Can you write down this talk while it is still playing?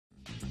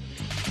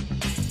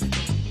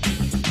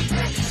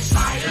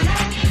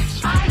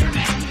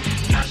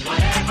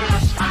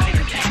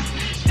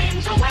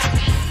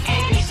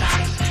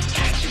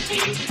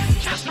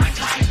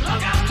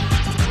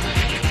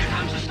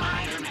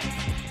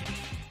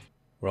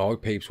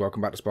Right, peeps,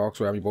 welcome back to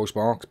Sparkzway. I'm your boy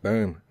Sparks.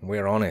 Boom. And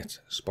we're on it.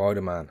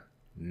 Spider-Man.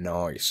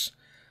 Nice.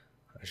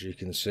 As you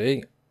can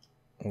see,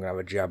 I'm going to have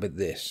a jab at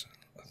this.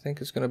 I think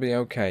it's going to be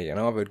okay. You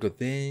know, I've heard good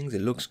things. It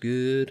looks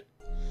good.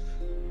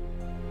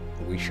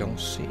 We shall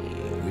see.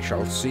 We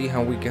shall see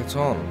how we get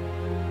on.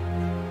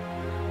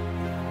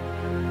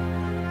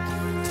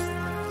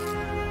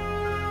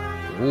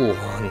 Ooh,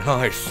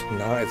 nice.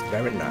 Nice.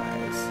 Very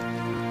nice.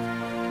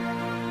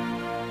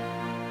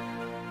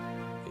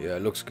 Yeah,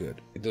 it looks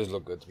good. It does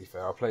look good, to be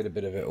fair. I played a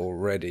bit of it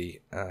already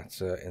at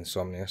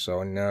Insomniac,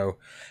 so I know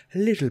a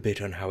little bit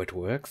on how it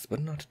works, but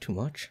not too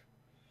much.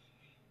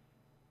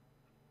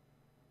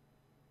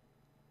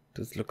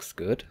 Does looks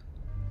good.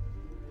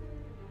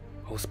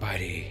 Oh,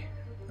 Spidey.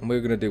 And we're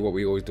going to do what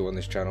we always do on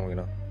this channel, you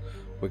know.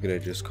 We're going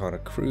to just kind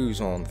of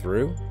cruise on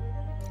through.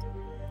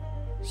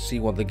 See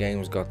what the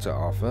game's got to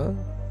offer.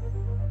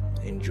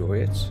 Enjoy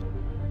it.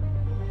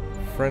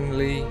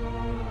 Friendly.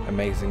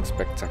 Amazing,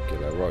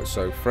 spectacular. Right,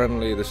 so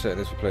friendly, the setting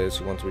is for players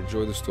who want to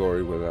enjoy the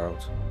story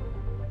without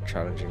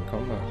challenging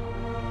combat.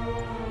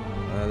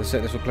 The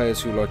setting is for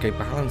players who like a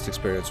balanced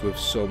experience with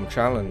some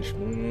challenge.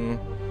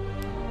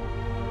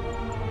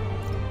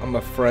 I'm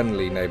a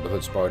friendly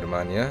neighborhood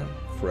Spider-Man, yeah?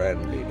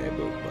 Friendly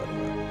neighborhood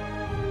Spider-Man.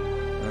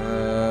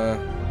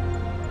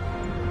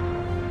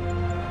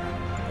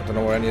 I don't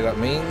know what any of that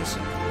means.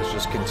 Let's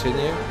just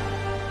continue.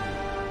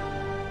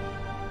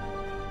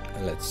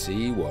 Let's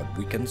see what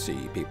we can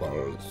see,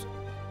 people.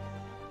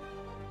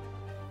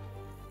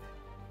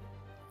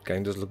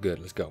 Game does look good.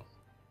 Let's go.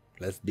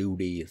 Let's do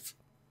this.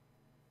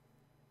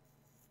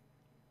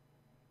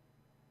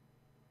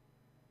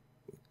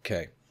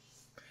 Okay.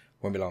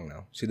 Won't be long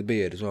now. See the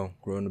beard as well.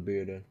 Growing the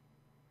beard in.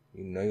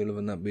 You know you're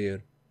loving that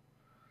beard.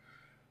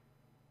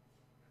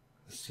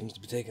 This seems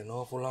to be taking an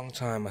awful long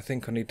time. I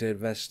think I need to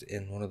invest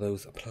in one of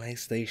those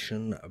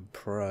PlayStation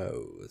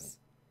Pros.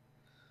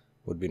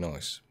 Would be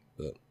nice,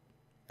 but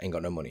ain't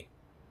got no money.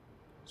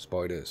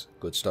 Spiders,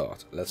 good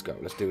start. Let's go.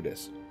 Let's do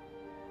this.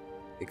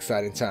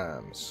 Exciting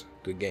times.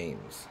 Good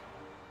games.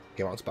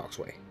 Get on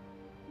Sparkzway.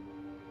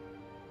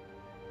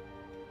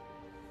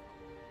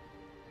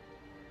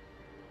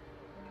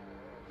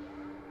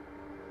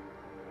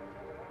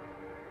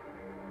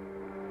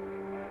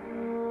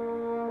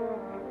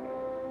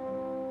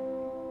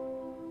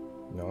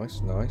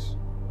 Nice, nice.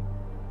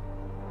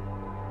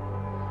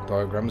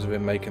 Diagrams of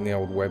him making the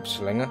old web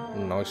slinger.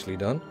 Nicely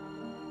done.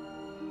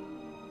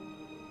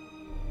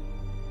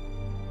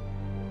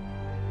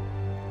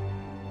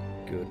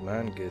 Good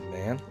man, good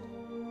man.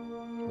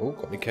 Oh,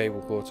 got my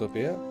cable caught up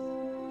here.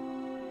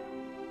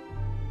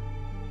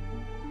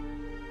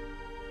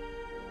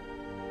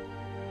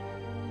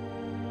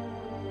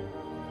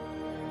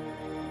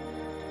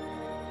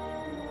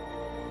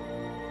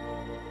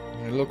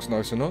 It looks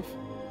nice enough.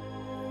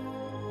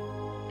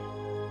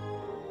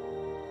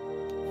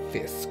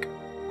 Fisk.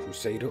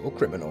 Crusader or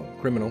criminal?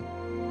 Criminal.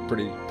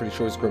 Pretty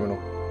sure it's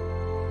criminal.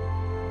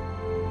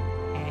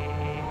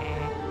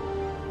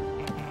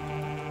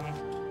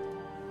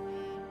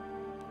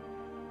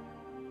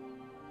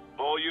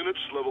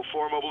 Level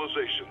 4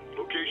 mobilization.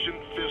 Location,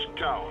 Fisk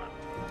Tower.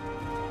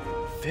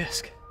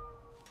 Fisk?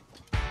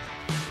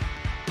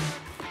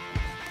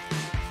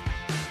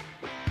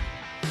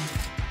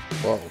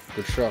 Whoa,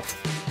 good shot.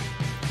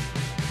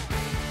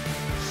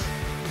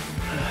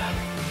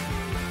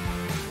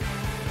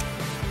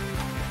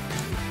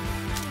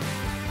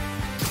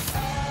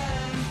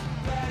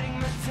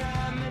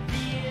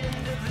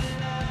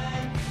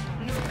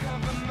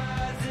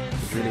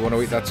 You really want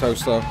to eat that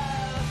toast though?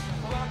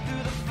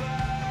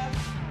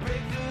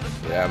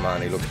 Yeah,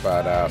 man, he looks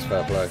badass.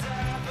 Fair play.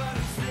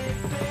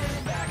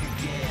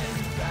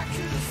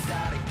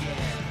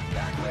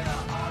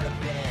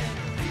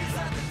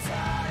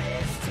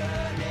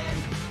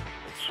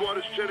 SWAT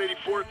is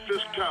 1084 at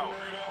Fisk Tower.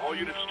 All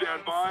units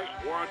stand by.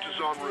 Warrant is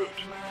en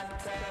route.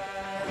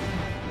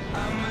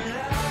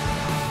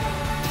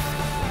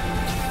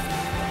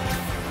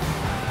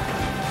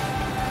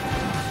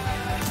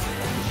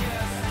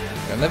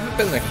 I've never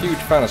been a huge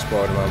fan of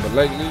Spider-Man, but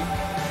lately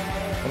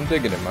I'm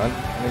digging it, man.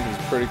 I think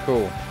he's pretty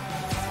cool.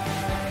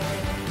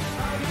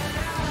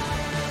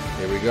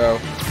 Here we go.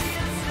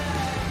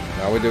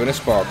 Now we're doing a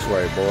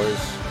Sparkzway, boys.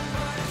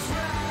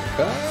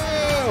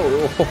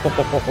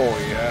 Oh,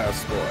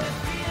 yes, boy.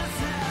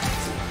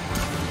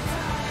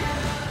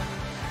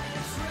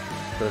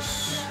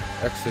 Press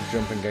X to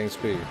jump and gain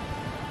speed.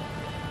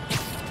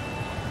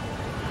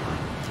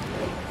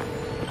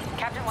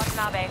 Captain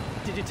Watanabe.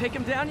 Did you take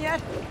him down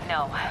yet?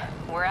 No.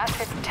 We're at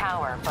Fisk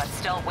Tower, but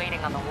still waiting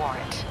on the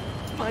warrant.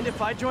 Mind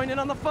if I join in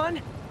on the fun?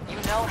 You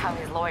know how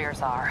his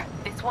lawyers are.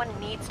 This one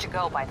needs to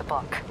go by the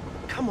book.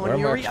 Come on,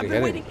 Yuri. I've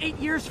been waiting 8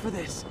 years for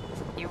this.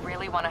 You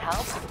really want to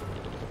help?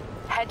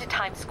 Head to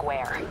Times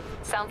Square.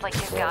 Sounds like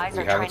his guys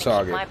are trying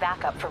to keep my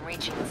backup from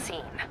reaching the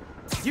scene.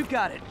 You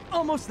got it.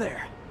 Almost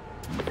there.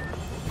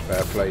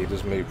 Fair play, he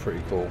does move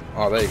pretty cool.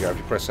 Oh, there you go. If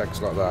you press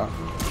X like that.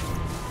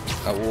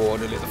 That wall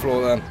did hit the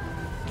floor then.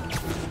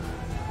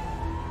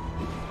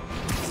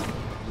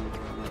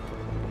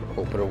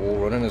 Oh, put a wall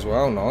running as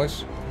well.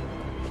 Nice.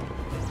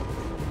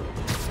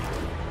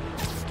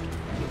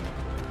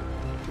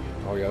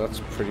 Oh yeah, that's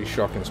pretty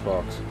shocking,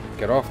 Sparks.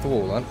 Get off the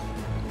wall then.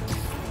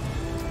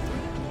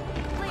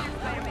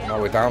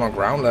 Oh, we're down on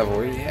ground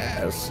level.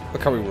 Yes.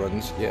 Look how he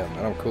runs. Yeah,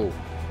 man, I'm cool.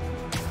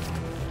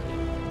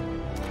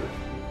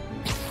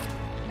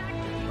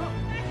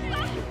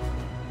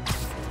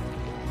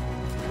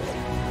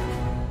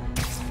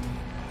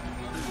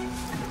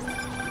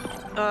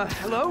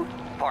 Hello?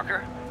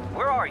 Parker,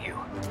 where are you?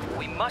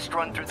 We must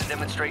run through the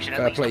demonstration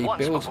at least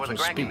once before the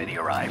grant committee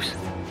arrives.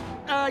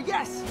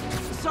 Yes.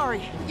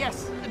 Sorry.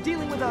 Yes.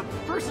 Dealing with a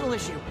personal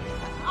issue.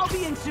 I'll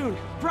be in soon.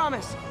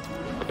 Promise.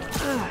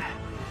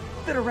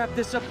 Better wrap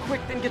this up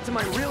quick than get to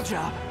my real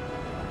job.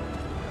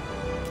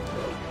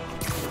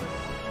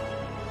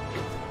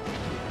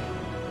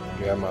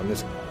 Yeah, man,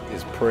 this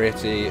is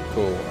pretty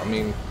cool. I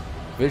mean,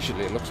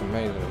 visually it looks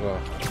amazing as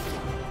well.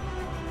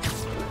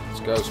 Let's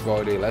go,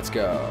 Spidey. Let's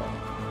go.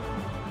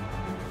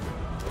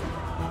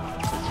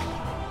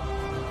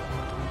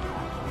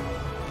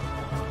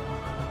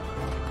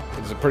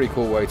 It's a pretty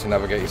cool way to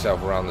navigate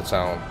yourself around the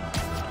town.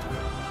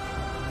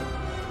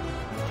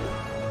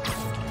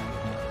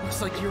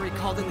 Looks like Yuri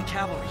called in the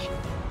cavalry.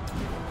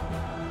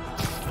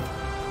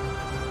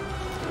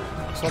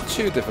 It's not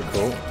too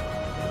difficult.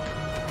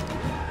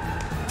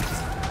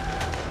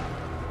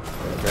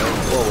 Okay,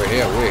 oh, we're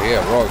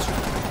here, right.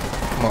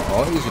 Come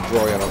on, easy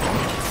drawing up.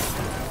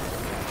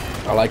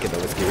 I like it though,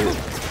 let's get it.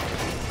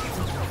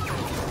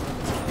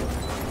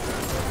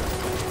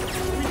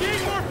 We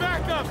need more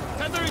backup!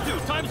 1032,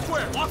 Times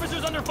Square,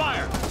 officers under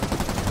fire!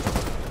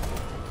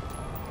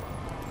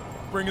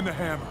 Bring in the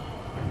hammer.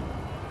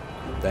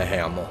 The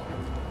hammer.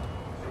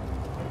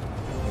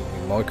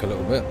 Mic a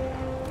little bit.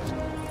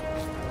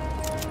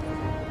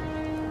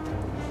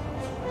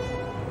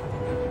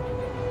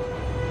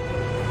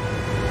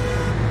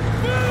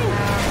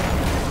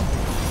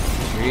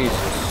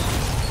 Jesus.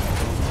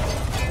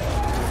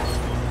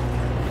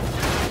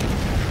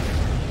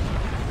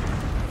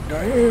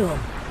 Damn.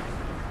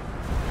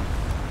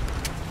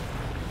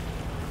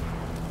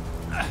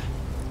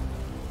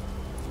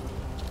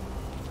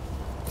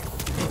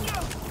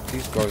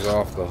 These guys are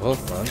off the hook,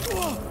 man.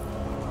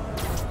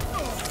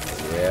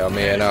 Yeah, I'm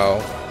here now.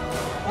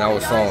 Now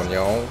it's on,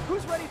 y'all.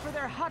 Who's ready for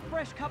their hot,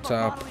 fresh cup of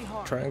Tap bodily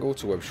harm? triangle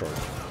to web short.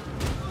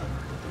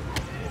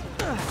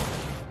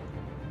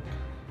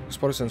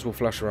 Spotter sense will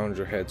flash around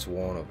your head to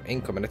warn of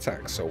incoming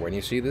attacks, so when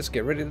you see this,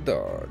 get ready to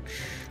dodge.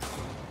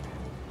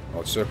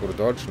 I'll circle to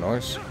dodge,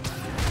 nice.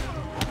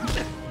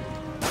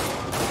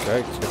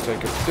 Okay, it's gonna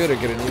take a bit of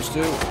getting used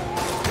to.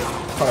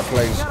 Kind of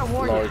plays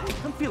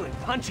like. I'm feeling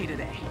punchy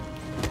today.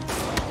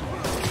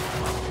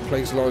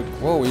 Plays like.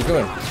 Whoa, what are you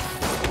doing?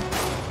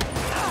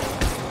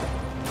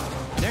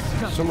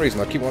 For some reason,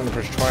 I keep wanting to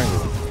press triangle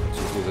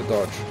to do the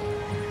dodge.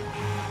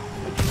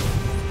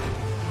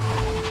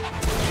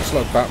 Just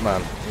like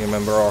Batman, you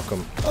remember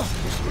Arkham?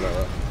 Used to be like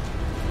that.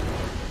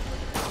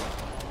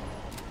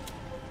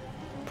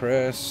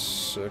 Press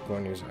circle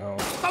and use L.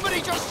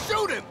 Somebody just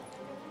shoot him!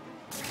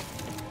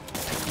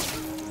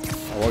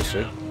 Oh, I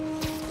see.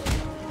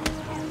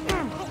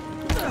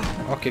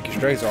 I'll kick you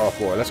straight off,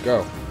 boy. Let's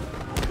go.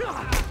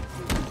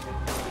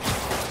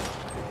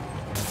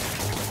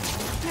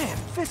 Man,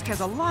 Fisk has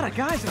a lot of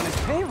guys on his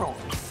payroll.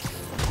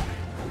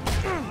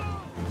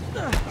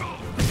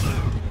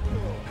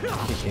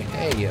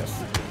 Hey,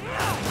 yes.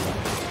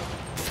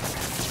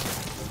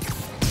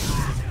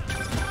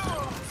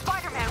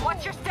 Spider-Man,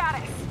 what's your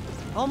status?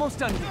 Almost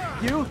done here.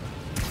 You?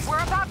 We're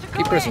about to go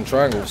Keep pressing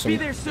triangle for some Be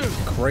there soon.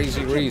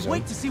 crazy reason.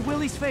 Wait to see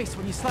Willie's face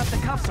when you slap the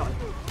cuffs on.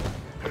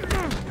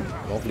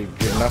 Lovely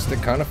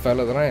gymnastic kind of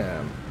fella that I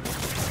am.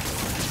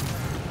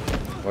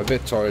 I'm a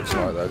bit tired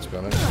tonight though, to be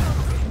honest.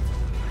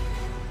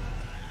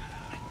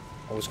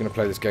 I was going to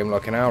play this game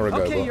like an hour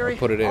ago, Okay, but Yuri, I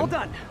put it in. all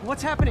done.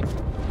 What's happening?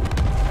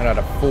 And had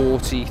a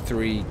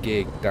 43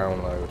 gig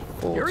download.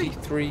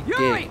 43 gig.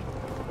 Yuri!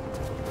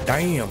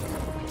 Damn.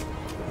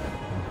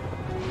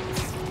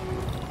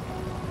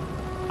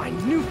 I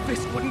knew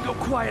Fisk wouldn't go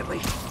quietly.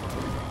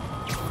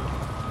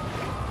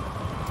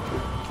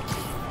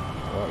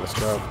 Alright, let's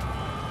go.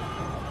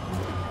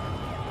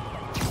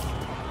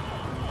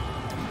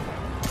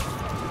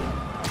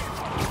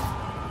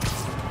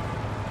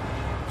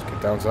 Let's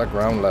get down to that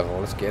ground level.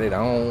 Let's get it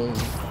on.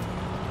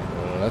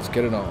 Let's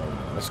get it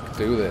on. Let's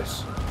do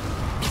this.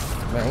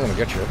 Man, I'm gonna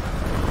get you.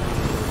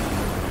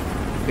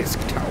 Fisk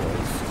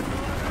Towers.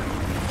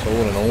 So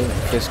all in all,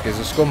 Fisk is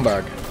a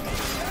scumbag.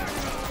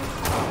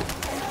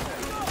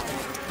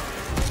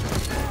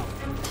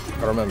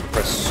 I remember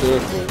press circle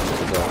to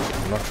the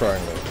dodge, not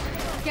triangle.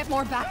 Get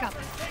more backup.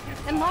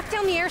 And lock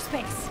down the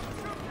airspace.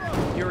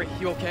 Yuri,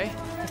 you okay?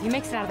 If he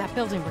makes it out of that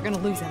building, we're gonna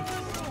lose him.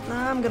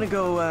 I'm gonna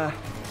go,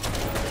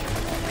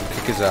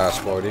 Kick his ass,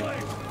 Spidey.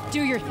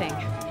 Do your thing.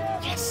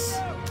 Yes!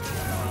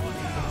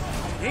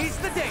 He's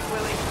the date,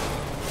 Willie.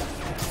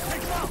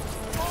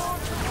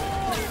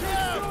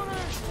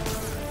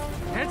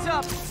 Heads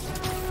up!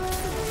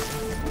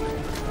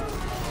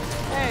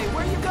 Hey,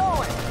 where you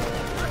going?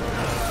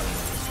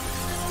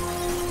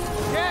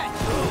 Get!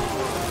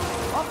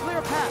 I'll clear a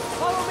path.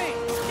 Follow me.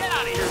 Get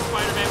out of here,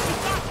 Spider-Man. We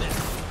got this!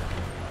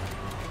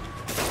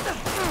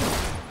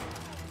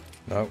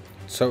 No,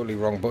 totally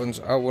wrong buttons.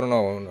 I want to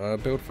know.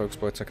 Build focus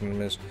by attacking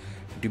enemies.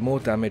 Do more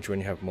damage when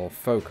you have more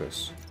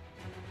focus.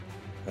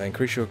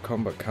 Increase your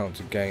combat count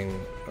to gain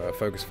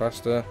focus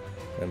faster.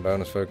 And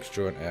bonus focus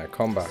during air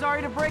combat.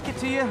 Sorry to break it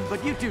to you,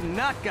 but you do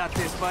not got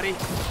this, buddy.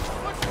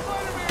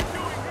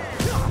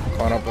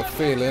 Can't help but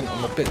feeling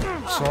I'm a bit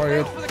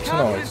tired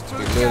tonight to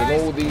be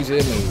learning all these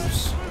air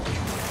moves.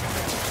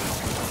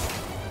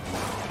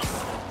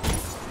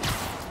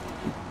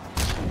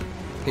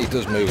 He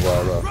does move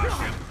well though.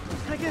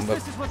 I guess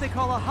this is what they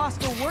call a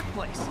hostile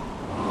workplace.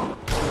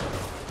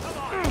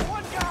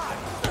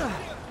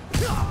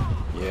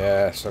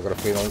 Yes, I've got a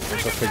feeling once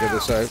I figure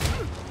this out.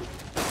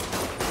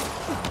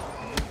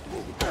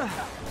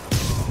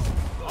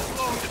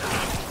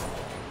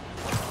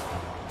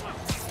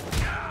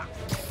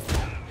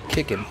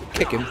 Kick him,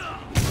 kick him.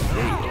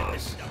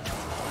 Yes.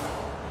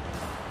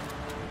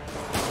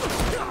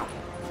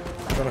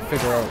 I'm trying to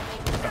figure out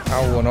the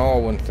L1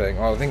 R1 thing.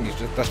 Oh, I think he's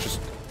just, that's just.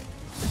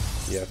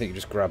 Yeah, I think you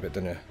just grab it,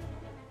 don't you?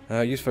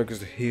 Use focus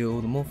to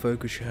heal. The more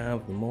focus you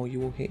have, the more you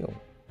will heal.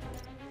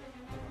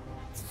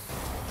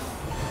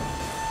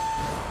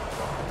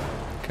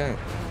 Okay,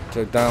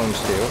 so down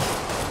still.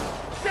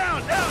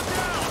 Down, down,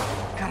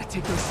 down! Gotta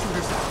take those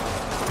shooters out.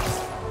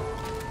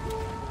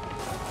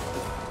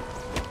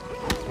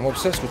 I'm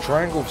obsessed with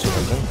triangle for some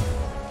reason.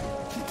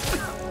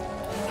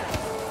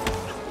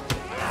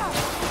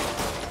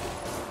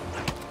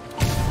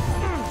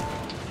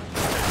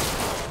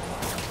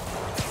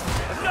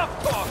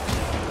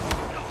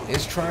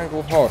 Is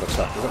triangle hard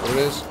attack? Is that what it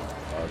is?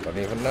 I don't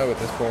even know at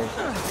this point.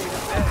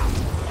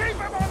 Keep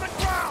him on the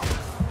ground!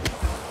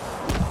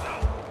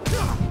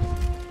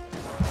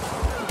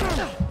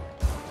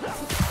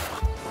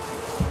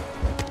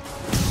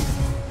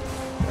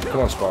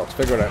 Come on, Sparks,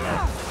 figure it out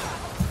now. I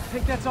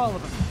think that's all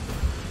of them.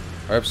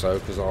 I hope so,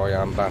 because I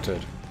am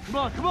battered. Come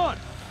on, come on!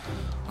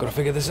 Gotta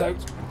figure this out.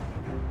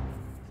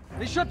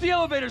 They shut the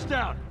elevators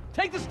down!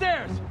 Take the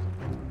stairs!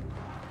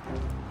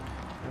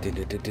 I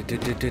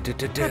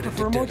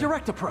prefer a more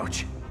direct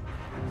approach.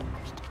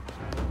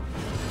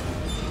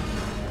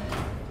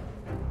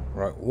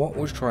 Right, what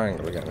was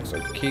triangle again?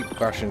 So keep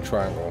bashing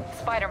triangle.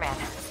 Spider-Man,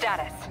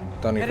 status.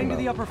 Don't even Heading know.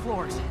 to the upper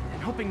floors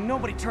and hoping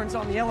nobody turns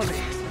on the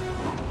elevators.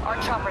 Our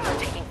choppers are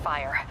taking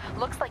fire.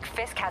 Looks like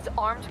Fisk has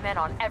armed men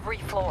on every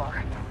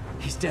floor.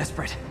 He's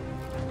desperate.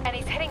 And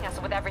he's hitting us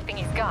with everything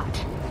he's got.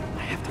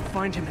 I have to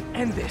find him and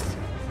end this.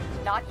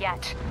 Not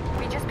yet.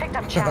 We just picked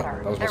up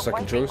chatter. That was my They're second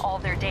wiping choice. all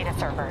their data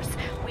servers.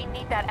 We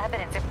need that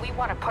evidence if we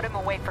want to put him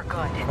away for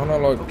good. Oh no,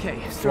 like, Okay,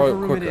 fly server up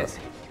room quicker. it is.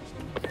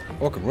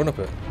 Oh, I can run up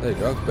it. There you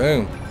go.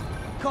 Boom.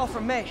 Call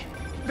from May.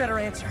 Better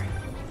answer.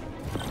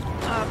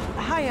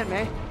 Hi, Aunt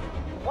May.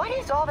 What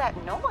is all that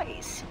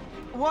noise?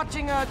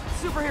 Watching a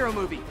superhero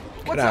movie.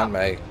 Good What's Aunt up?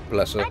 May.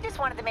 Bless her. I just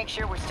wanted to make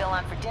sure we're still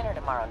on for dinner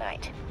tomorrow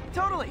night.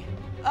 Totally.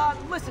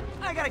 Listen,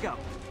 I gotta go.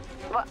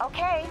 Well,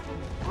 okay.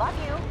 Love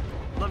you.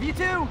 Love you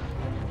too.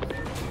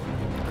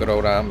 Good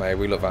old Aunt May.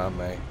 We love Aunt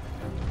May.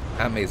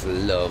 Aunt May's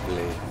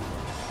lovely.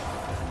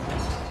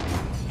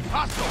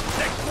 Hostile,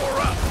 next floor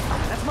up!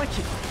 That's my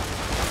kid.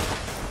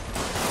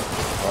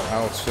 Oh,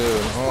 L2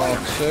 and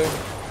R2.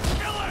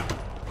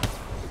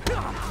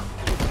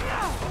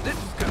 This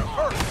is gonna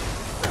hurt!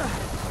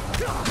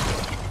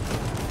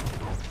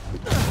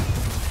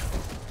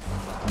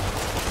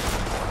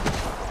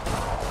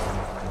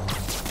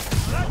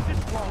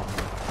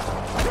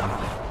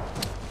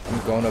 I'm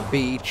gonna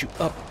beat you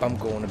up. I'm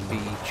gonna beat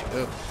you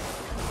up.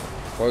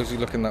 Why is he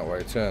looking that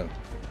way? Turn.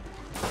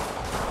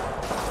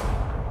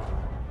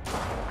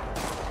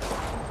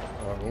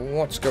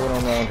 What's going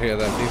on around here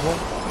then, people?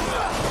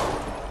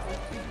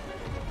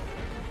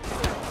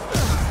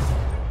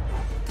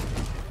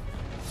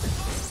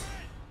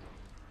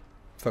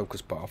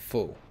 Focus bar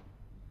full.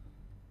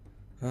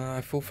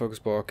 Full focus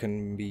bar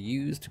can be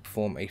used to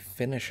perform a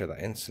finisher that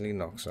instantly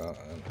knocks out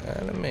an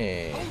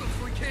enemy. Hold it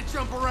so we can't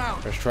jump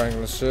around! Press triangle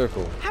and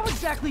circle. How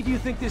exactly do you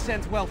think this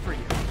ends well for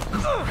you?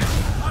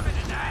 I'm in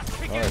an ass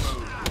kicking! Nice.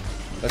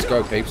 Let's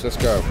go, peeps. Let's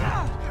go.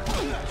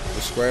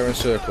 The square and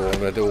circle. I'm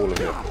gonna do all of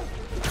it.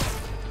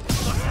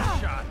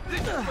 Shot.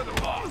 This is for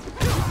the boss!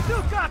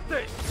 You got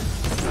this!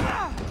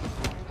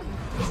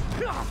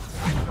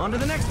 On to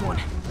the next one.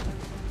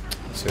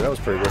 See, that was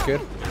pretty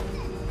wicked.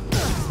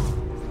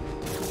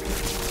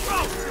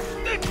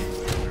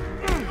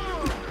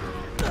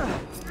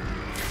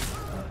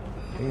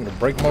 You gonna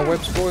break my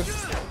webs, boy?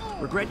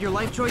 Regret your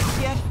life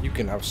choices yet? You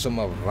can have some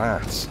of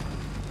that.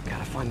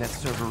 Gotta find that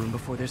server room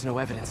before there's no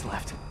evidence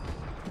left.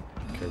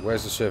 Okay,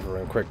 where's the server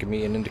room? Quick, give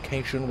me an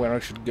indication where I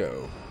should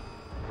go.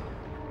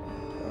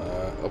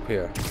 Up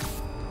here.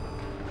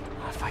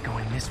 If I go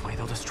in this way,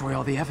 they'll destroy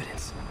all the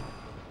evidence.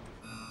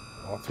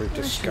 R3 to I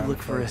should scan. look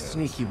for a progress.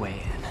 sneaky way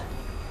in.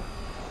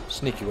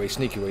 Sneaky way,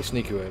 sneaky way,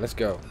 sneaky way. Let's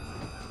go.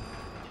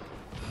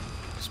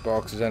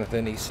 Sparks is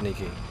anything, he's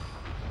sneaky.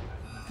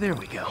 There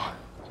we go.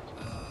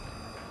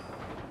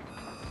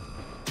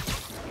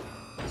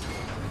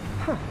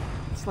 Huh.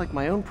 It's like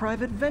my own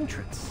private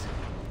ventrance.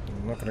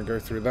 I'm not gonna go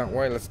through that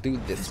way. Let's do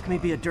this. This may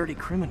be a dirty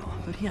criminal,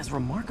 but he has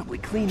remarkably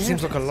clean hands.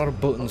 Seems like a lot of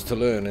buttons to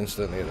learn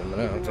instantly at the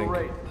minute, I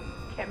think.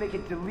 Can't make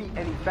it delete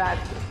any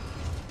faster.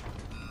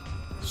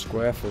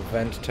 Square for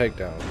vent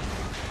takedown.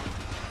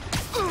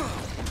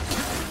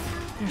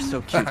 They're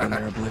so cute when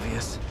they're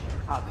oblivious.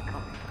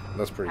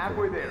 That's pretty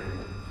cool.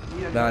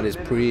 That is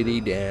pretty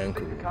damn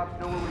cool. You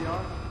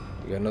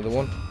got another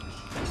one?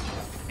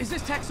 Is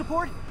this tech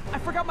support? I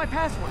forgot my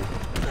password.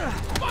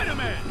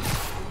 Spider-Man!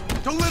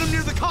 Don't let him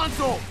near the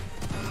console!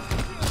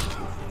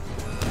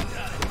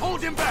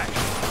 Hold him back!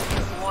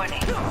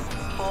 Warning.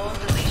 Full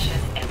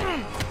deletion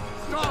imminent.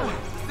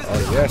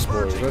 Oh yes,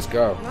 boys, let's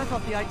go. I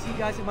thought the IT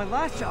guys at my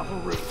last job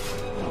were rude.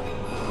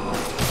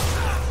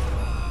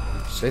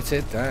 Sit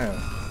it down.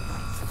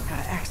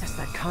 Gotta access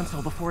that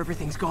console before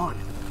everything's gone.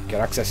 Get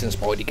access in,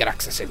 Spidey, get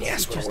access in.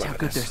 Yes, we're just how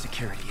good their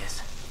security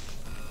is.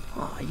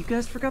 Aw, you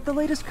guys forgot the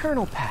latest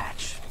kernel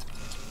patch.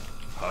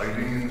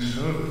 Hiding in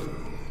server.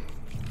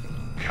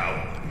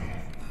 Cowardly.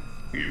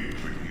 Even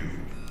for you.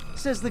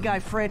 Says the guy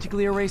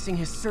frantically erasing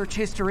his search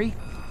history.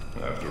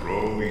 After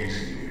all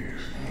these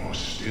years, you're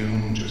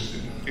still just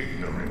an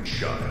ignorant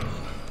child.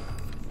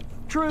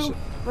 True,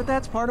 but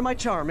that's part of my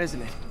charm,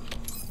 isn't it?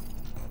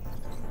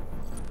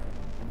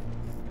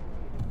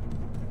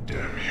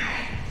 Damn you.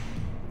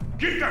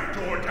 Get that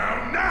door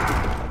down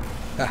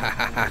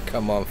now!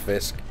 Come on,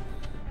 Fisk.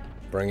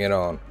 Bring it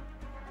on.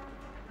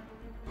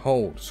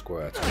 Hold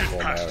square to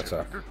perform air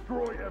attack.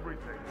 Destroy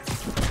everything.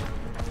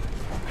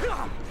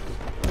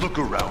 Look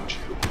around you.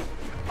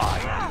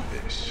 I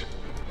do this.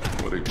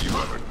 What have you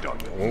ever done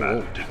that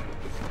mattered?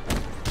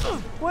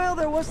 Well,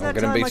 there was that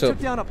time I took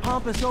down a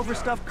pompous,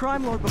 overstuffed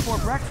crime lord before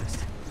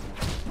breakfast.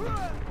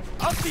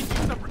 I'll teach you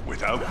separate.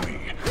 Without me,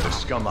 the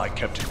scum I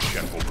kept in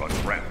check will run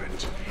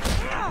rampant.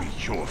 It'll be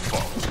your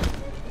fault.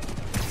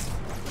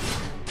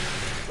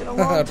 Been a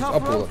long,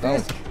 tough road,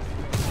 Fisk.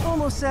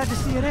 Almost sad to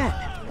see it end.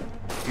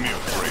 Me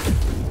afraid.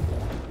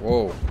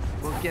 Whoa.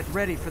 We'll get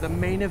ready for the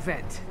main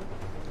event.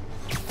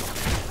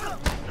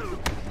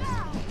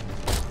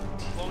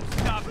 Won't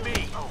stop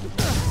me.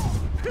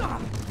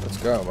 Let's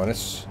go, man.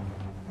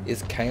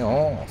 It's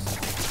chaos.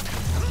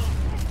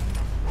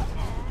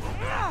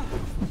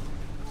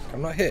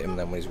 I'm not hitting him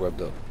then when he's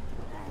webbed up.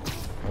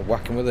 I'll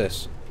whack him with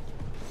this.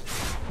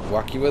 I'll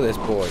whack you with this,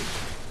 boy.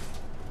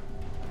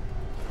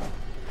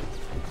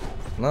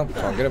 No,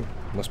 can't get him.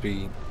 Must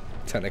be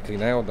technically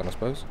nailed then, I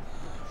suppose.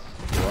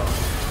 Wow.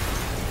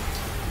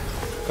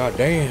 God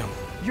damn.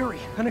 Yuri,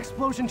 an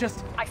explosion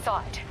just... I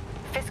saw it.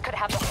 Fisk could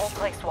have the whole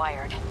place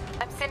wired.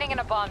 I'm sending in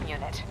a bomb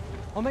unit.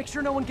 I'll make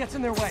sure no one gets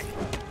in their way.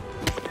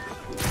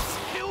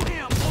 Kill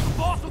him, or the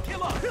boss will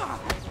kill us.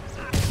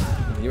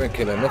 You ain't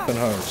killing nothing,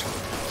 Holmes.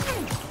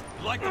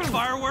 You like the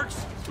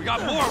fireworks? We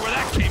got more where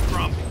that came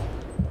from.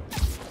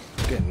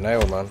 Getting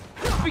nailed, man.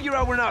 Figure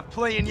out we're not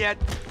playing yet.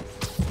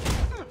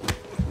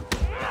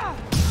 I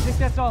think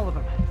that's all of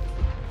them.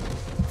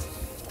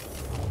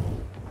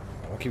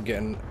 I keep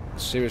getting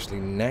seriously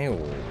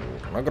nailed.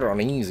 I got it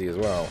on easy as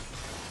well.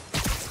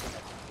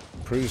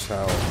 Proves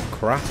how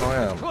crap I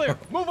am. Clear,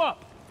 move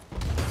up.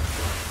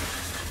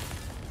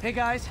 Hey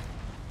guys,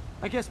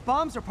 I guess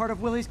bombs are part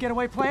of Willie's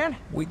getaway plan?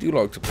 We do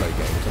like to play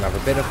games and have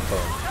a bit of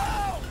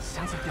fun.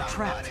 Sounds like they're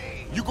trapped.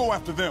 You go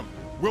after them.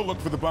 We'll look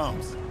for the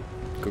bombs.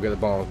 Go get the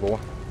bombs, boy.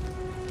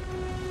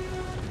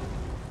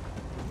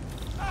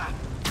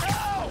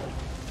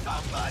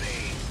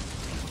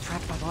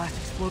 Trapped by the last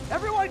explosion.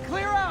 Everyone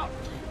clear out!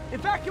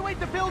 Evacuate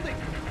the building!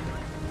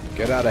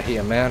 Get out of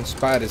here, man.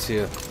 Spider's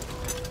here.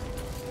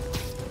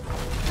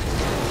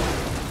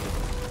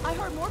 I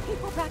heard more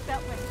people back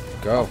that way.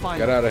 Go.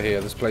 Get out of here.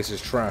 This place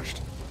is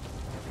trashed.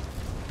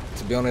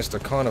 To be honest, I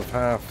kind of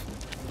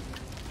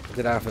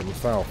did half it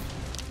myself.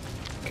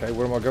 Okay,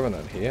 where am I going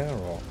then? Here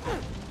or?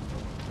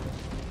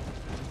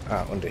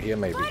 Ah, under here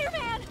maybe.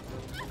 Spider-Man!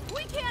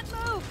 We can't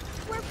move!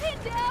 We're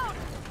pinned down!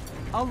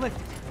 I'll lift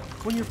it.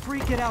 When you're free,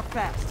 get out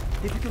fast.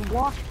 If you can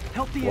walk,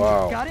 help the injured.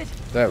 Wow. Got it?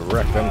 They're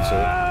wrecked, them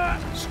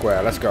two.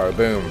 Square. Let's go.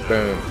 Boom,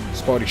 boom.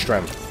 Spidey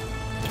strength.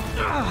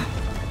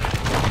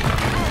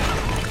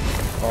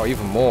 Oh,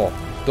 even more.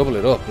 Double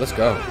it up. Let's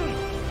go.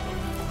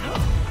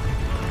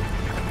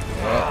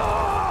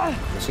 Yeah.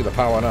 Let's see the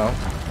power now.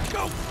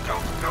 Go, go,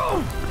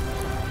 go!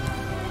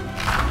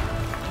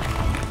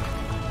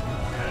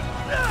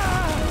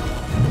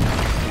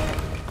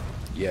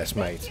 Yes,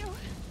 mate.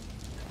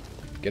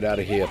 Get out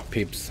of here,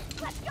 peeps.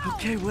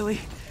 Okay,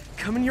 Willie.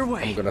 Coming your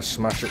way. I'm gonna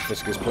smash up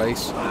Fisk's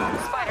place.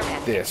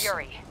 Spider-Man, This. it's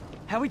Yuri.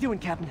 How we doing,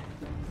 Captain?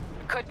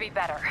 Could be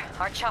better.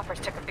 Our choppers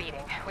took a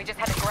beating. We just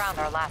had to ground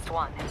our last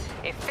one.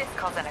 If Fisk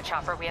calls in a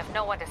chopper, we have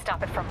no one to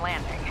stop it from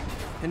landing.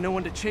 And no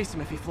one to chase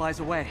him if he flies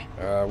away.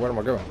 Where am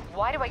I going?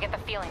 Why do I get the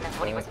feeling that's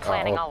what he was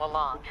planning all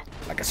along?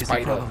 Like a He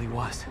spider. probably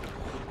was.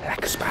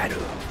 Like a spider.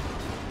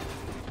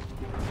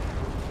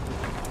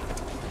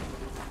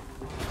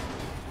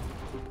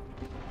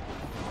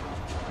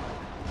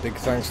 Big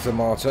thanks to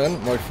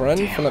Martin, my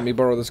friend, for letting me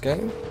borrow this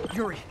game.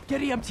 Yuri, get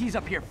EMTs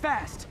up here,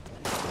 fast!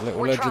 Little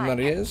We're legend trying. that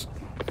he is.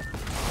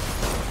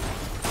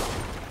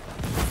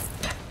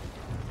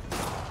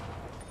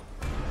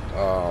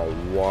 Oh,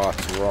 what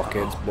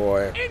rockets,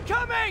 boy.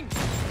 Incoming!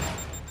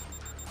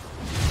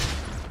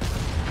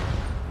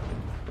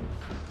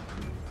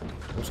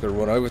 I'm just gonna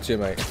run over to you,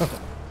 mate.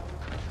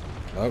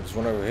 No, just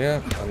run over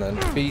here and then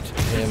beat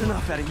him. That's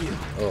enough out of you.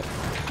 Oh.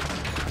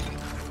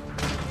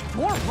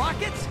 More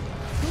rockets?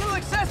 A little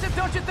excessive,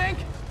 don't you think?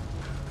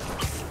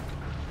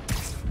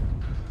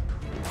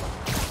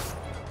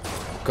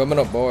 Coming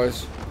up,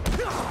 boys.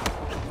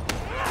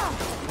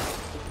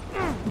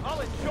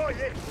 I'll enjoy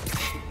this.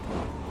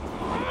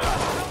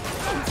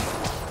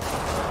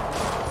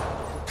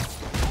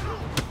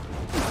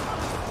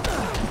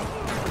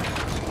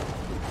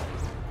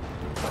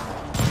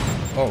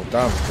 Oh,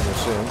 damn, gonna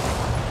see him.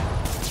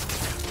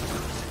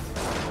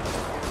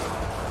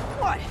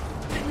 What?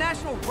 Is it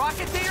National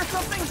Rocket Day or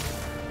something?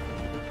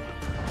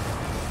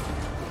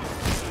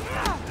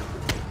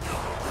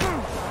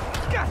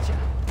 Gotcha.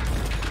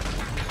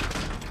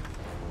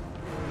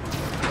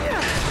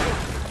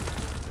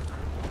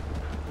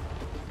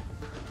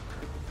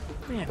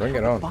 Man, Bring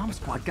it on. Bomb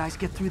squad guys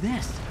get through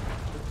this.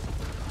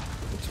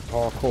 It's a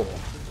parkour.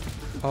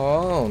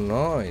 Oh,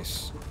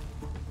 nice.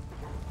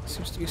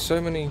 Seems to be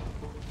so many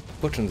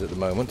buttons at the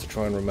moment to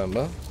try and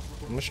remember.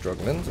 I'm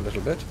struggling a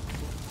little bit.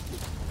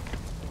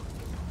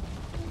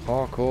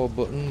 Parkour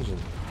buttons and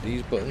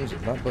these buttons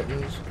and that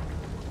buttons.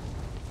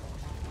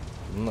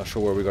 I'm not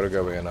sure where we gotta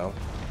go here now.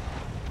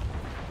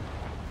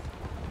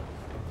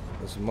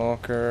 There's a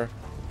marker.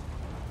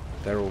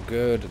 They're all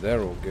good.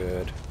 They're all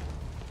good.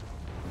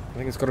 I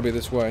think it's got to be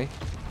this way.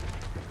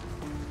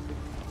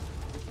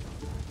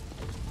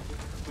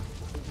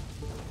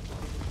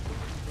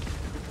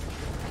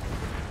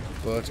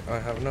 But I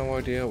have no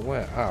idea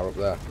where. Ah, up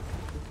there.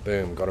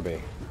 Boom, gotta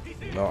be.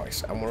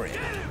 Nice, and we're in.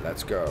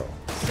 Let's go.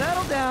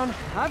 Settle down.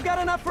 I've got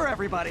enough for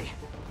everybody.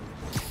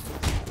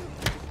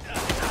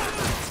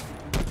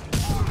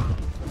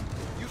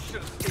 You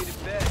should have stayed in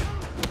bed.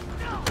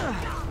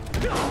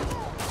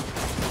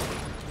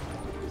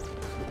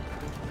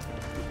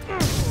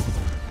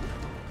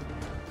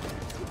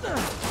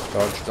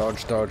 Dodge,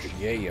 dodge, dodge.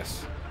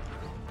 Yes.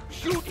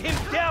 Shoot him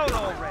down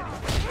already.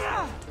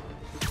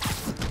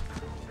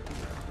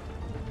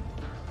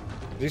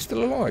 Is he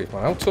still alive,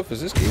 man? How tough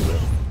is this geezer?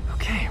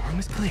 Okay, room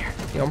is clear.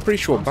 Yeah, I'm pretty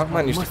sure Bomb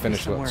Batman squad used to must be finish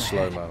that somewhere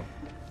ahead. slow-mo.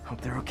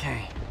 Hope they're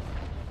okay.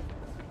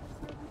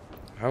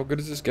 How good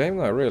is this game,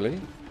 though, really?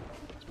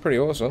 It's pretty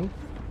awesome.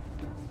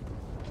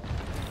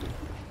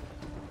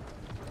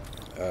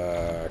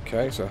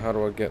 Okay, so how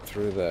do I get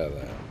through there,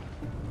 then?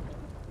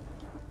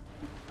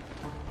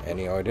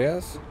 Any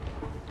ideas?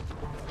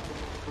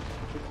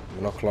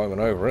 I'm not climbing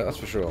over it, that's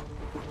for sure.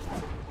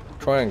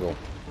 Triangle.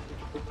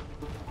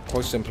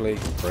 Quite simply,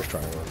 press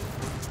triangle.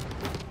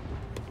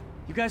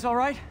 You guys all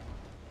right?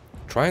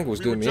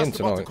 Triangle's doing me in just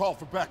about to tonight. call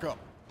for backup.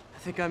 I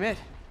think I'm it.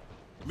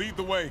 Lead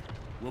the way.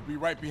 We'll be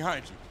right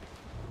behind you.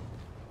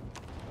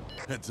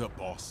 Heads up,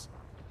 boss.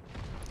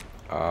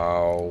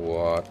 Oh,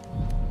 what?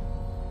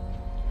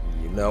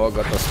 You know I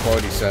got the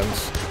Spidey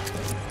sense.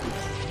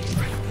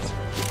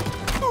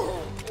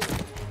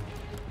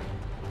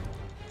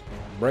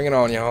 Bring it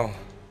on, y'all.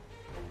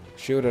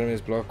 Shield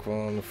enemies block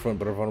on the front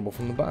but are vulnerable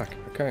from the back.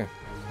 Okay.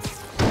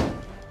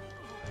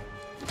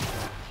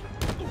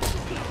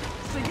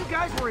 So you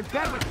guys were in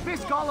bed with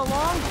Fisk all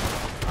along?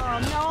 Oh,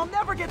 no, I'll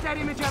never get that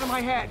image out of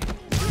my head.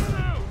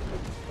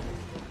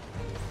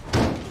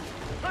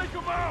 Take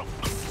him out.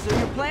 So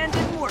your plan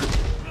didn't work.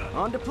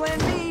 On to plan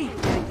B,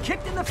 getting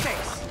kicked in the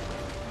face.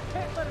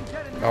 Can't let him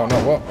get in. Oh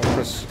no, what? I'll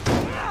press.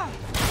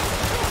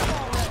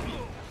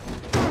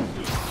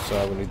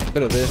 So we need a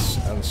bit of this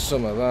and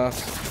some of that.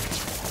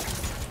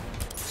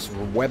 Let's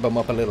web them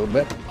up a little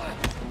bit.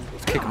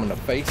 Let's kick them in the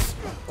face.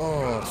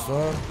 Oh,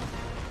 son.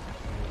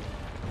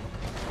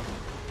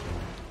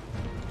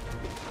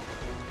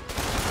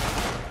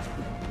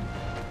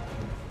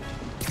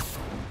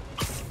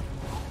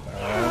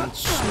 And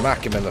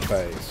smack him in the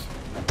face.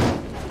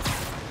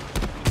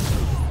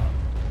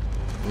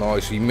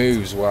 Nice, he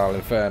moves well,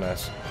 in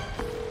fairness.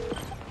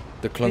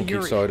 The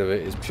clunky side of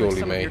it is purely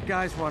Some me. of your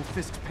guys were on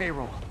Fisk's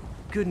payroll.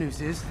 Good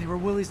news is, they were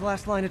Willie's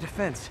last line of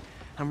defense.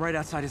 I'm right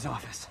outside his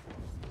office.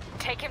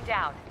 Take him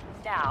down,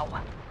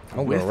 now.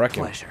 I'm gonna wreck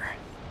him. Pleasure.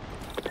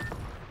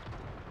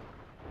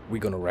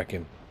 We're gonna wreck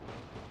him.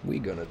 We're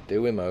gonna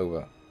do him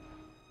over.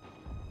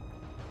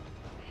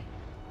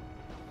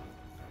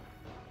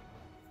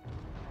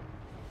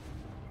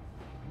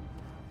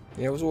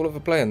 Yeah, it was all over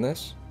playing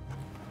this.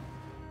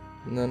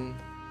 And then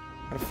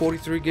had a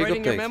 43 gig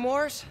Writing your update.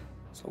 memoirs?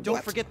 So Don't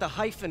what? forget the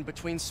hyphen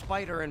between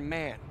spider and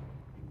man.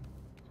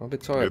 I'm a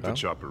bit tired Get the now.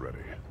 chopper ready.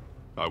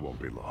 I won't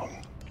be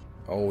long.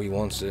 Oh, he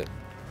wants it.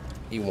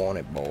 He want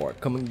it, boy.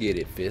 Come and get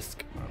it,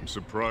 Fisk. I'm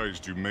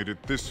surprised you made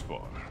it this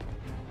far.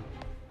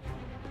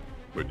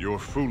 But your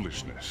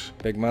foolishness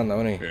Big man,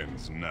 though, isn't he?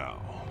 ends now.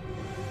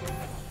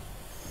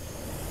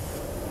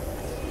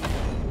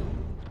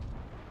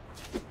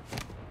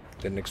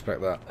 Didn't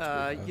expect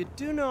that. You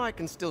do know I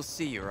can still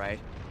see you,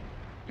 right?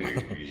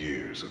 8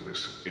 years of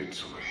this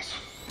insolence.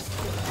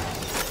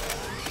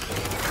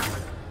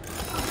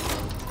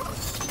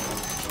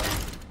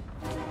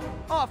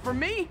 Oh, off from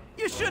me?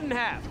 You shouldn't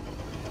have.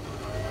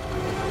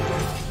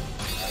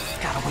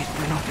 Gotta wait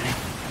for an opening.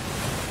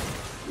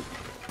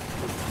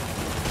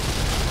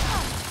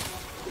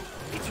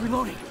 It's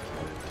reloading.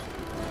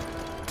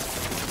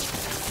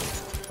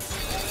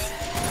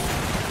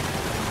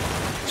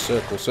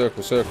 Circle,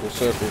 circle, circle,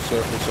 circle,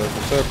 circle,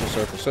 circle, circle,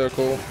 circle,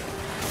 circle.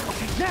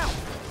 Okay, now.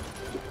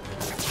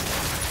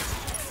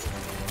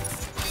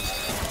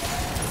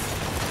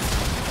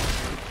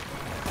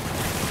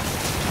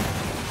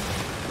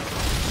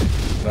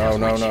 No,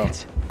 no, no.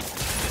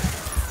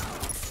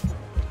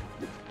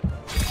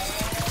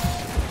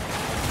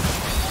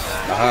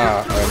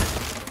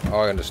 Aha,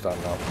 I understand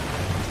now.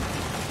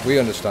 We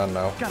understand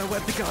now. Gotta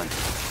web the gun.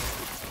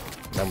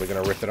 Then we're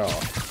gonna rip it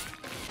off.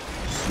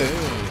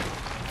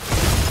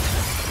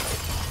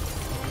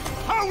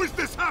 How is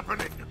this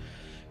happening?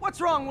 What's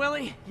wrong,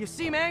 Willie? You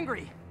seem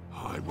angry.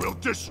 I will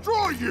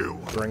destroy you!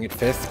 Bring it,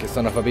 Fisk,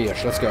 son of a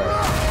bitch. Let's go.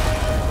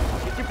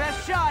 Get your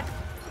best shot.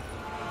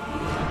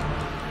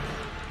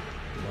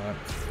 Right.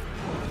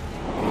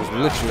 He's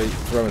literally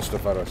throwing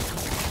stuff at us.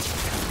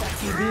 That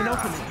seems to be an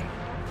opening.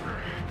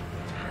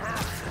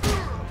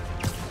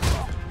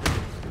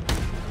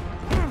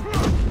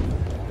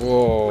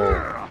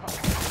 Whoa.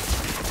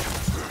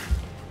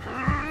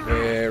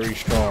 Very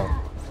strong.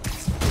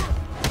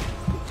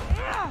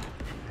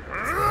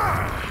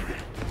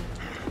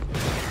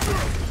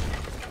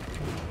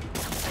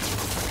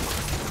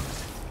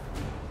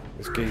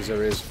 This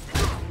geezer is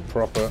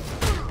proper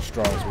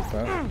strong, to be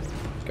fair.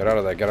 Get out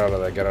of there, get out of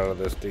there, get out of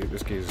this.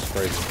 This geezer's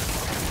crazy.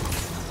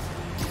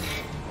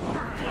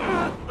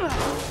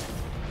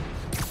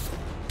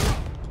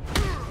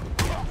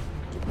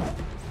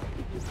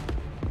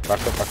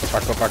 Back up, back up,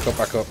 back up, back up,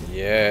 back up.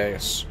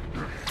 Yes.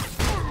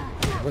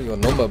 I got your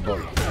number,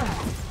 boy.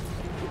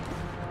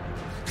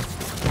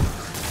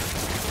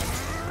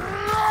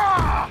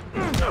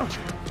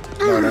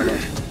 No, no, no.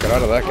 Get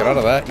out of there, get out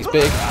of there. He's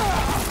big.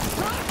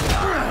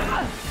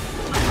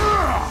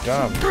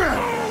 Damn.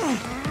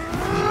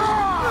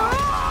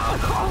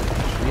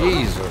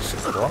 Jesus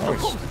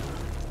Christ.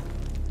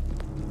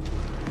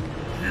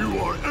 You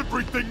are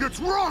everything that's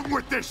wrong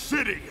with this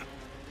city!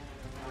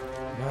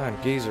 Man,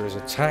 Geezer is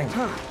a tank.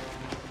 Huh.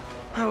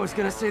 I was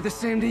gonna say the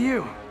same to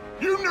you.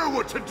 You know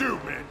what to do,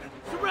 men!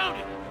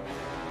 Surrounded.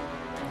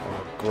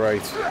 Oh,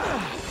 great.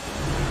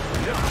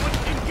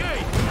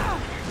 Engage.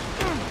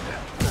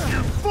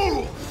 You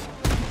fools!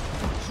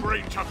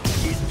 Train to...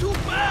 He's too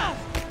fast.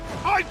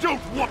 I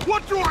don't want...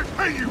 What do I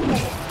pay you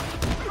for?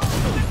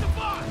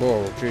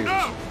 Whoa, Jesus.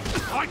 No!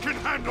 I can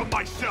handle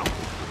myself!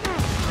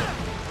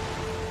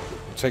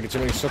 Taking too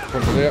many sucker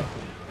punches here.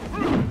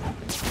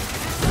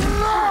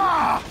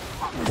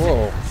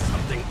 Whoa.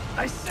 Something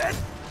I said.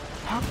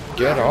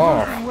 Get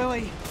off.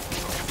 Willie.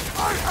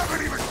 I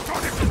haven't even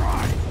started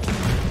trying!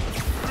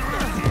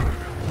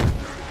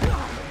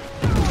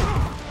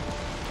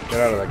 Get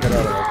out of there, get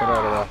out of there, get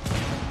out of there.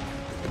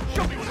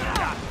 Show me what you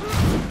got!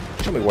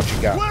 Show me what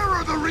you got. Where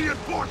are the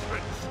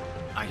reinforcements?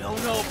 I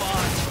don't know,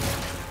 boss.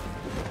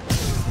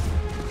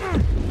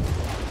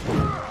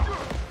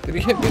 Did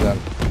he hit me then?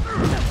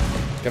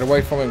 Get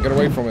away from him, get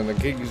away from him. The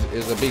gig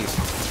is a beast.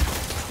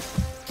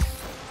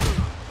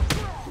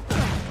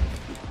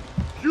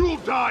 You'll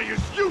die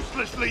as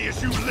uselessly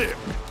as you live!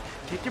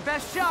 Get your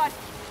best shot.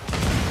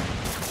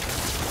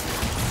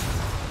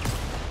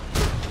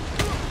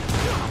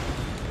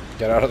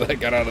 Get out of there,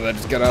 get out of there,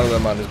 just get out of there,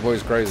 man. This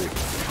boy's crazy.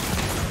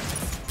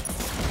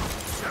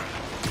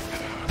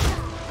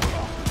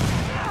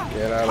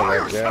 Get out of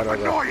there, get out of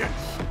there.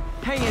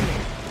 Hang in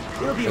there.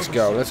 We'll be Let's over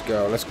go, soon. let's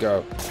go, let's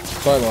go.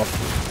 Time off.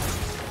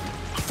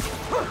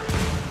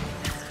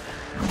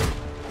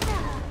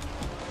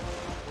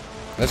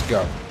 Let's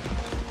go.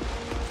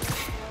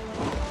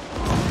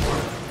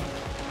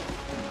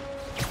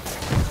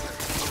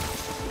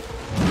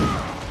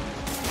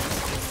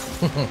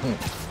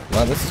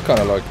 Man, this is kind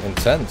of like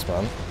intense,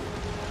 man.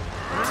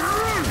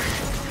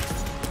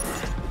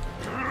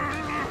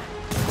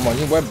 Come on,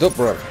 you webbed up,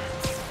 bro.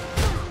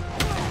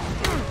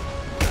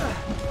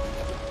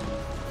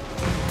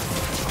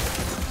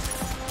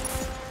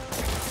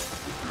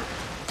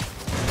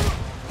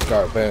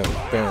 Go, boom,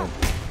 boom,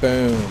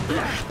 boom.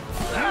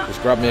 He's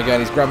grabbed me again,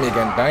 he's grabbed me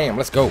again. Damn,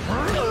 let's go.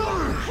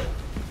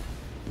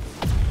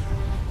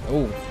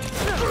 Oh.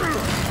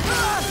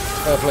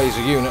 Fair play as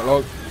a unit,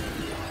 like.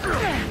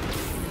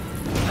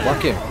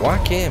 Whack him,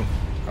 whack him.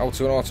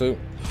 R2 and R2.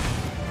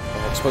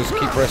 I'm supposed to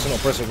keep pressing, not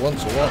pressing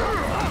once or what?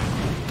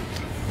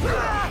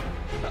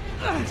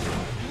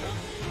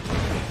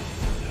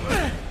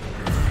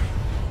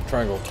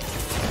 Triangle.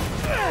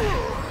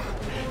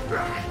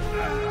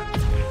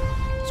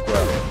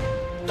 Square.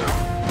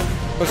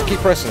 Supposed to keep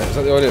pressing it, is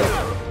that the idea?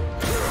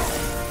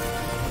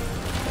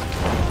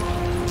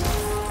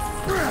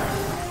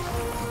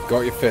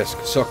 Got your Fisk.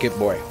 Suck it,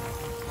 boy.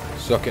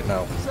 Suck it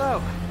now.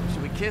 So,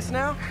 should we kiss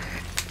now?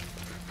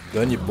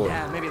 Done you, boy.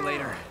 Yeah, maybe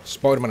later.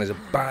 Spider-Man is a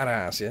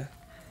badass, yeah?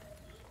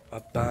 A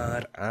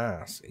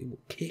badass. He will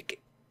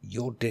kick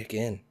your dick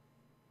in.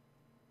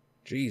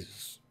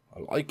 Jesus. I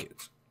like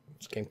it.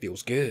 This game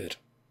feels good.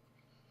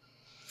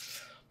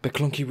 Bit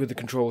clunky with the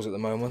controls at the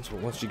moment, but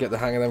once you get the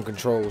hang of them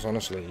controls,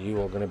 honestly,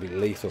 you are going to be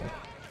lethal.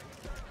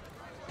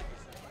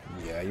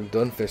 Yeah, you've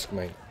done Fisk,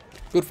 mate.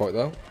 Good fight,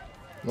 though.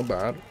 Not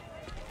bad.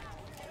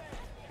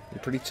 You're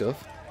pretty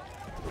tough.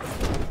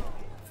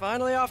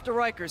 Finally off to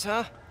Rikers,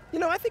 huh? You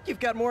know, I think you've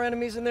got more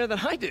enemies in there than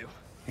I do.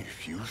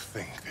 If you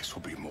think this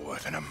will be more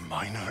than a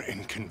minor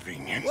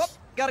inconvenience... Whoop,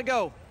 gotta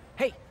go.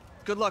 Hey,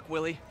 good luck,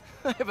 Willie.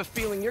 I have a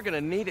feeling you're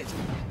gonna need it.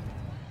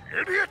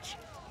 Idiot!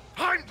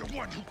 I'm the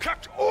one who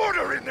kept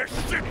order in this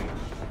city!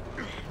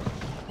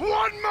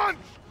 1 month!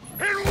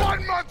 In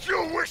 1 month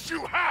you'll wish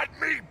you had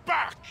me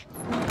back!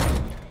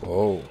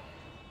 Whoa.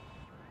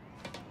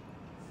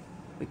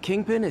 The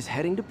Kingpin is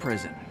heading to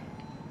prison.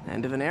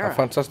 End of an era. How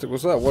fantastic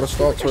was that? What a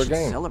start to a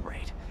game.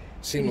 Celebrate.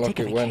 Seemed like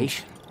it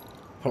went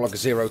from like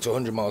 0 to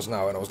 100 miles an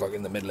hour and I was like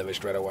in the middle of it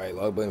straight away.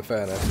 Like, but in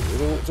fairness,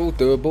 it's all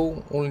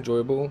doable, all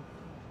enjoyable.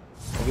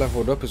 I've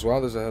leveled up as well.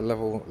 There's a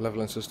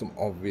leveling system,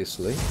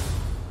 obviously.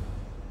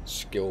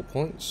 Skill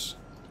points.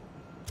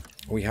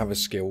 We have a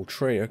skill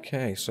tree.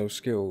 Okay, so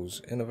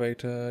skills.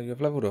 Innovator, you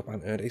have leveled up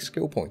and earned a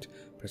skill point.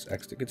 Press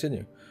X to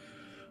continue.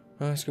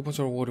 Skill points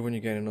are awarded when you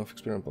gain enough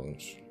experience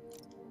points.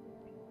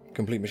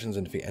 Complete missions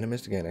and defeat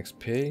enemies to gain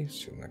XP.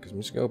 So that gives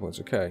me skill points.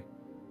 Okay.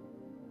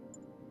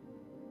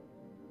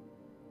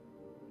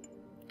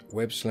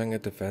 Web Slinger,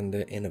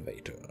 Defender,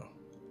 Innovator.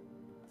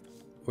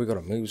 We got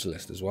a moves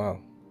list as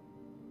well.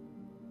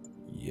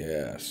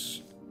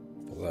 Yes.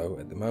 Although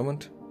at the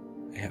moment,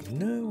 I have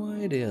no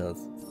ideas.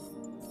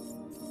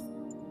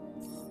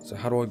 So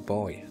how do I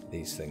buy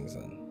these things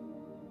then?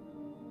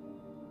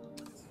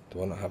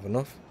 Do I not have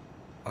enough?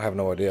 I have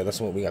no idea.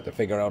 That's what we got to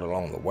figure out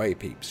along the way,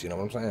 peeps. You know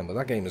what I'm saying? But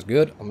that game is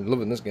good. I'm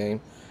loving this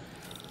game.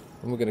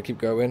 And we're going to keep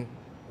going.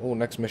 Oh,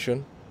 next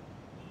mission.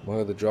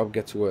 Where the job,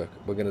 get to work.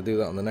 We're going to do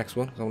that on the next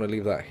one. I'm going to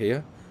leave that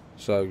here.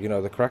 So, you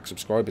know, the crack,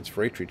 subscribe. It's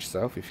free. Treat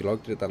yourself. If you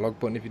liked it, hit that like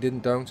button. If you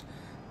didn't, don't.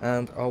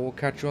 And I will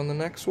catch you on the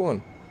next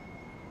one.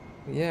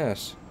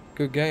 Yes.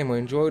 Good game. I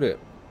enjoyed it.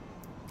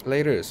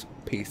 Laters.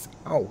 Peace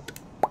out.